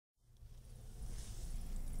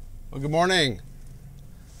Well, good morning.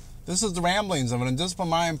 This is the Ramblings of an Indisciplined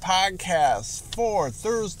Mind podcast for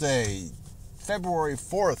Thursday, February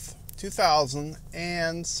 4th,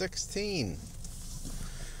 2016.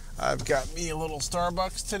 I've got me a little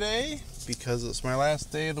Starbucks today because it's my last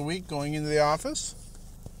day of the week going into the office.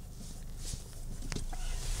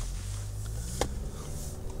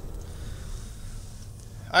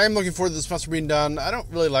 I am looking forward to this semester being done. I don't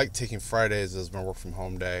really like taking Fridays as my work from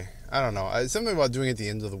home day. I don't know. It's something about doing it at the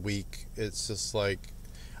end of the week. It's just like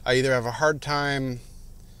I either have a hard time,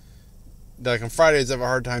 like on Fridays I have a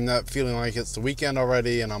hard time not feeling like it's the weekend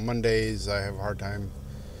already, and on Mondays I have a hard time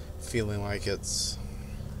feeling like it's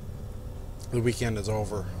the weekend is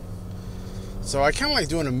over. So I kind of like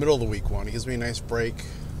doing a middle of the week one. It gives me a nice break,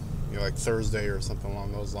 like Thursday or something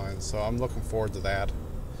along those lines. So I'm looking forward to that.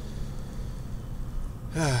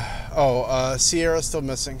 Sierra's still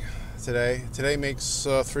missing today. Today makes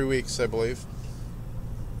 3 weeks, I believe.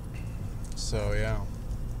 So, yeah.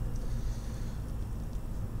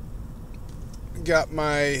 Got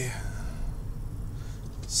my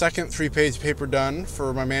second 3-page paper done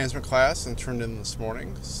for my management class and turned in this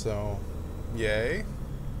morning. So, yay.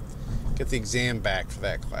 Get the exam back for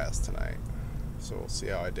that class tonight. So, we'll see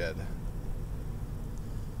how I did.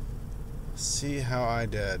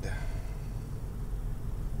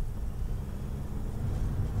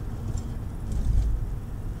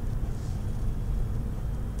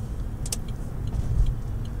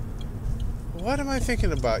 What am I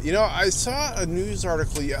thinking about? I saw a news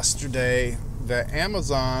article yesterday that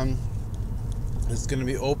Amazon is going to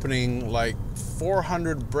be opening like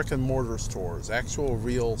 400 brick-and-mortar stores, actual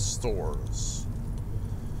real stores.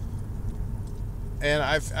 And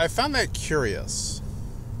I found that curious.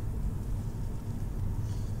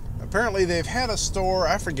 Apparently they've had a store,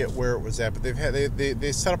 I forget where it was at, but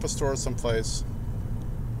they set up a store someplace.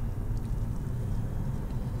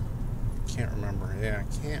 Can't remember.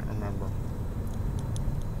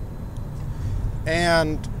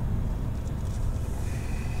 And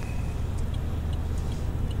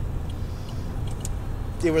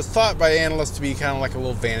it was thought by analysts to be kind of like a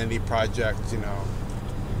little vanity project,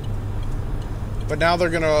 But now they're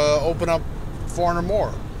going to open up 400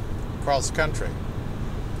 more across the country.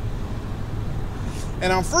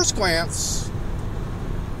 And on first glance,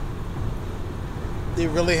 they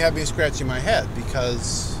really had me scratching my head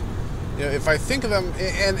because, if I think of them,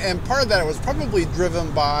 and part of that was probably driven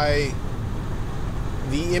by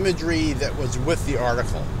the imagery that was with the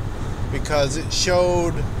article, because it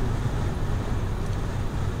showed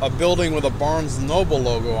a building with a Barnes & Noble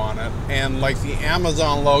logo on it and like the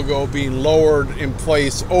Amazon logo being lowered in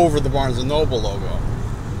place over the Barnes & Noble logo.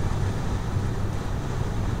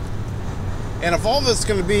 And if all that's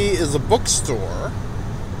going to be is a bookstore,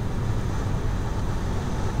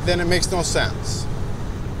 then it makes no sense.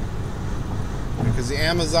 Because the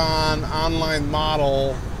Amazon online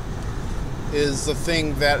model is the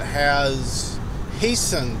thing that has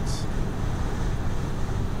hastened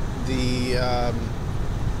the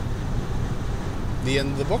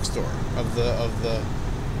end of the bookstore, of the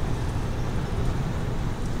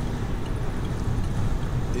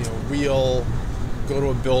real go to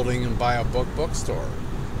a building and buy a bookstore.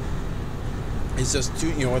 It's just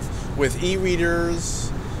too, with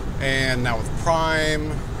e-readers and now with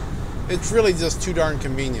Prime, it's really just too darn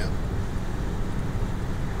convenient.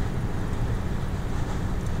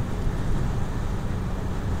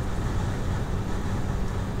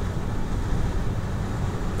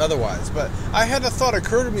 Otherwise, but I had a thought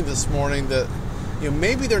occur to me this morning that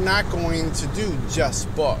maybe they're not going to do just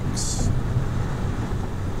books.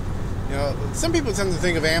 Some people tend to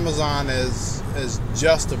think of Amazon as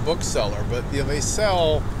just a bookseller, but they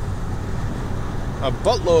sell a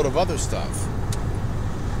buttload of other stuff,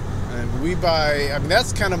 and we buy.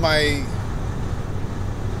 That's kind of my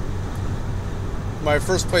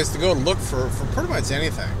first place to go to look for pretty much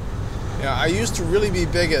anything. I used to really be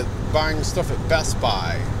big at buying stuff at Best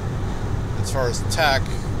Buy as far as tech,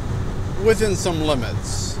 within some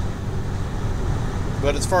limits.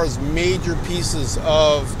 But as far as major pieces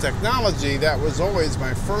of technology, that was always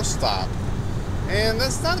my first stop. And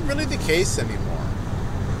that's not really the case anymore.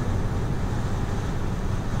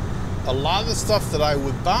 A lot of the stuff that I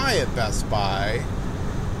would buy at Best Buy,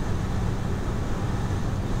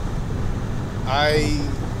 I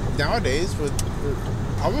nowadays would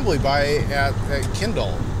probably buy at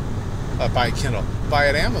Kindle, buy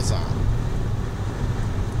at Amazon.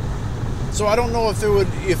 So I don't know if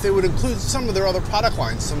they would include some of their other product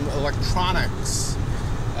lines, some electronics,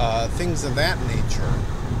 things of that nature.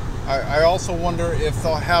 I also wonder if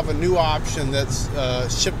they'll have a new option that's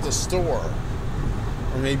ship to store,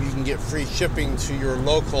 or maybe you can get free shipping to your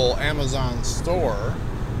local Amazon store.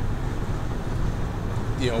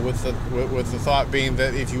 With the thought being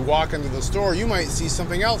that if you walk into the store, you might see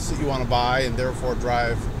something else that you want to buy, and therefore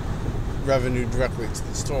drive revenue directly to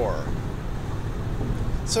the store.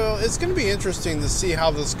 So it's going to be interesting to see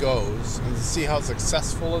how this goes and to see how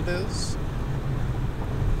successful it is.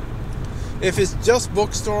 If it's just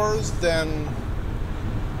bookstores, then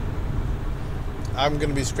I'm going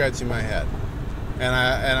to be scratching my head, and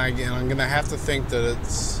I'm going to have to think that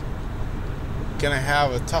it's going to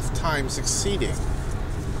have a tough time succeeding.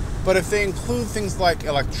 But if they include things like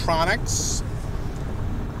electronics,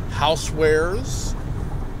 housewares,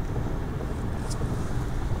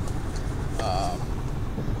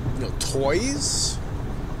 toys,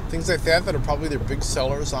 things like that are probably their big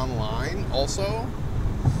sellers online also,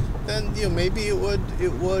 then maybe it would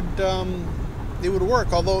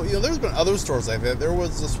work. Although there's been other stores like that. There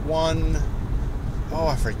was this one,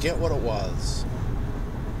 I forget what it was.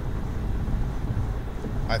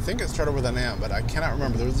 I think it started with an M, but I cannot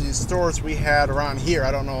remember. There was these stores we had around here.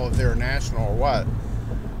 I don't know if they were national or what,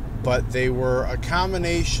 but they were a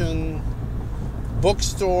combination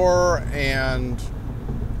bookstore and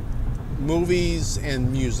movies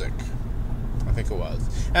and music, I think it was.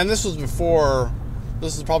 And this was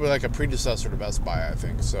probably like a predecessor to Best Buy, I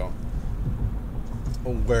think. So,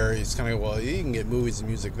 where he's kind of, well, you can get movies and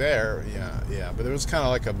music there. Yeah. But it was kind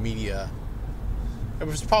of like a media. The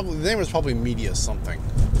name was probably Media something.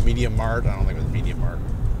 Media Mart. I don't think it was Media Mart.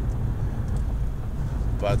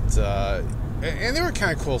 But, and they were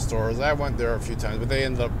kind of cool stores. I went there a few times, but they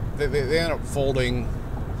ended up folding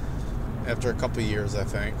after a couple of years, I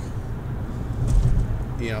think.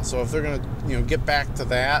 So if they're going to, get back to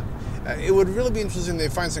that, it would really be interesting if they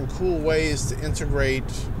find some cool ways to integrate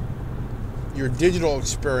your digital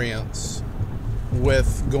experience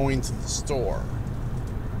with going to the store.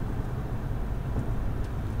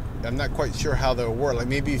 I'm not quite sure how that would work. Like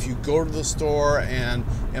maybe if you go to the store and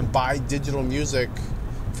buy digital music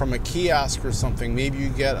from a kiosk or something, maybe you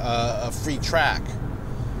get a free track,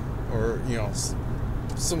 or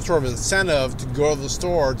some sort of incentive to go to the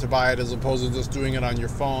store to buy it, as opposed to just doing it on your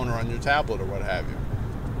phone or on your tablet or what have you.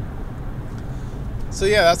 So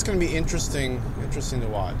yeah, that's going to be interesting to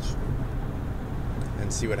watch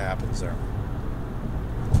and see what happens there.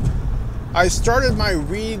 I started my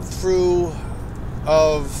read through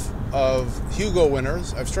of Hugo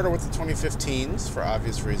winners. I've started with the 2015s for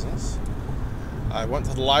obvious reasons. I went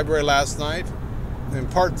to the library last night, in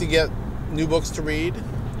part to get new books to read,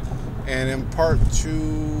 and in part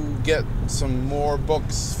to get some more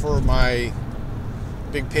books for my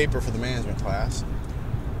big paper for the management class.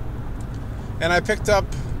 And I picked up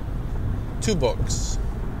 2 books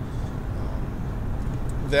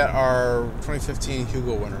that are 2015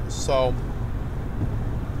 Hugo winners. So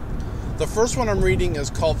the first one I'm reading is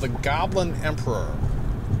called The Goblin Emperor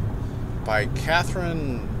by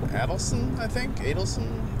Catherine Adelson, I think. Adelson?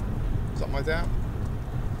 Something like that.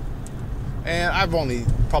 And I've only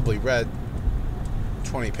probably read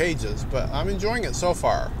 20 pages, but I'm enjoying it so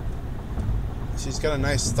far. She's got a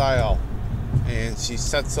nice style, and she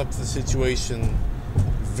sets up the situation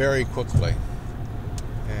very quickly.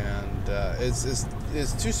 And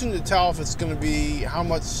it's too soon to tell if it's going to be how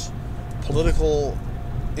much political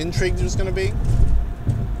intrigue there's going to be.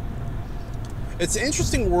 It's an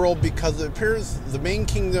interesting world because it appears the main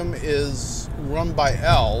kingdom is run by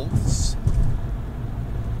elves,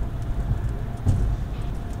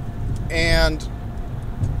 and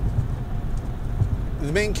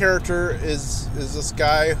the main character is this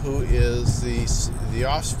guy who is the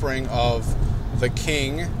offspring of the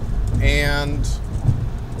king and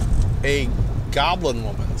a goblin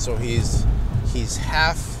woman. So he's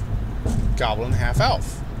half goblin, half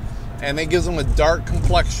elf, and that gives him a dark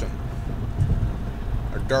complexion,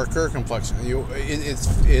 or darker complexion.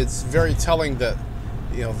 It's very telling that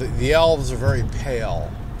the elves are very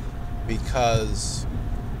pale, because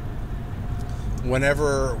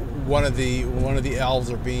whenever one of the elves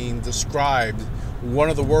are being described, one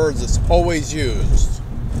of the words that's always used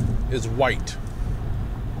is white.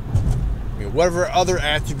 Whatever other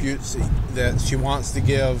attributes that she wants to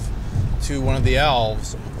give to one of the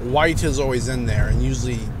elves, white is always in there, and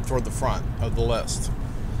usually toward the front of the list.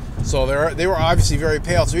 So they were obviously very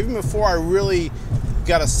pale. So even before I really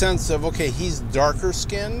got a sense of, okay, he's darker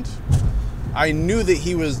skinned, I knew that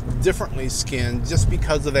he was differently skinned just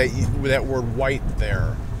because of that word white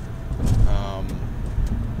there.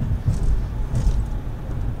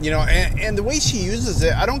 And the way she uses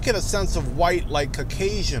it, I don't get a sense of white like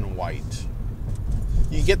Caucasian white.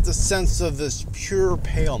 You get the sense of this pure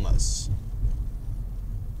paleness.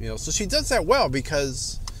 So she does that well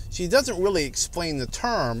because she doesn't really explain the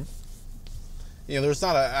term. There's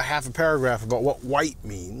not a half a paragraph about what white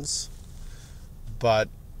means, but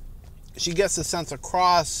she gets the sense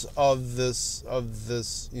across of this,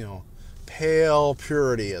 pale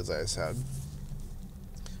purity, as I said,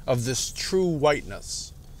 of this true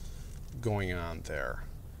whiteness going on there.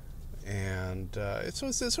 And it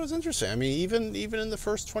was interesting. I mean, even in the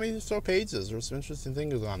first 20 or so pages, there's some interesting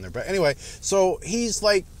things on there. But anyway, so he's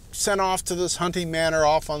like sent off to this hunting manor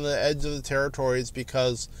off on the edge of the territories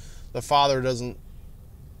because the father doesn't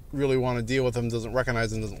really want to deal with him, doesn't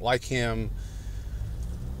recognize him, doesn't like him.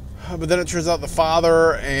 But then it turns out the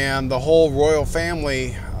father and the whole royal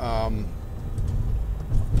family,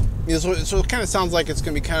 so it kind of sounds like it's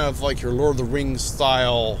going to be kind of like your Lord of the Rings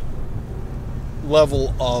style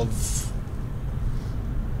level of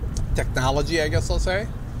technology, I guess I'll say.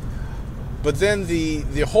 But then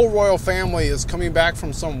the whole royal family is coming back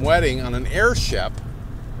from some wedding on an airship,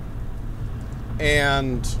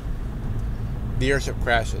 and the airship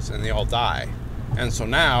crashes and they all die. And so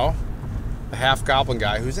now the half-goblin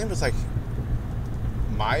guy, whose name was like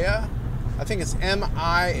Maya, I think it's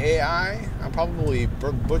M-I-A-I. I'm probably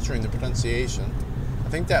butchering the pronunciation. I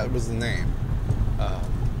think that was the name.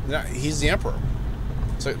 He's the emperor.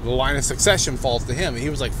 So the line of succession falls to him. He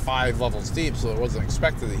was like 5 levels deep, so it wasn't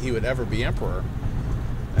expected that he would ever be emperor.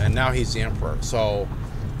 And now he's the emperor. So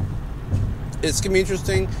it's gonna be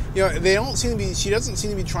interesting. They don't seem to be. She doesn't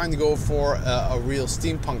seem to be trying to go for a real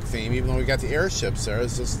steampunk theme, even though we got the airships there.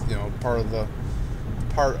 It's just part of the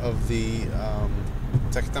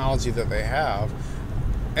technology that they have.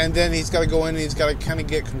 And then he's got to go in and he's got to kind of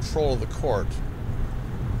get control of the court.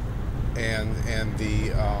 And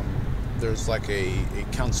there's like a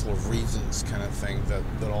council of regents kind of thing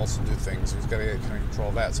that also do things. He's got to get kind of control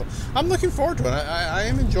of that. So I'm looking forward to it. I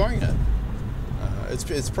am enjoying it.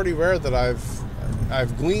 It's pretty rare that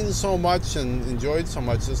I've gleaned so much and enjoyed so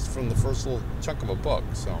much just from the first little chunk of a book.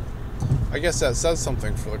 So I guess that says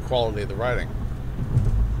something for the quality of the writing.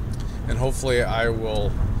 And hopefully I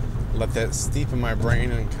will let that steep in my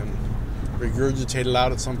brain and can regurgitate it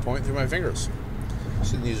out at some point through my fingers. I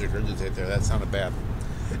shouldn't use regurgitate there. That sounded bad.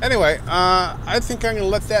 Anyway, I think I'm going to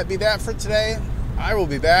let that be that for today. I will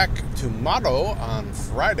be back tomorrow on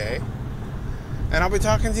Friday, and I'll be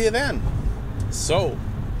talking to you then. So,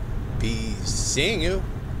 be seeing you.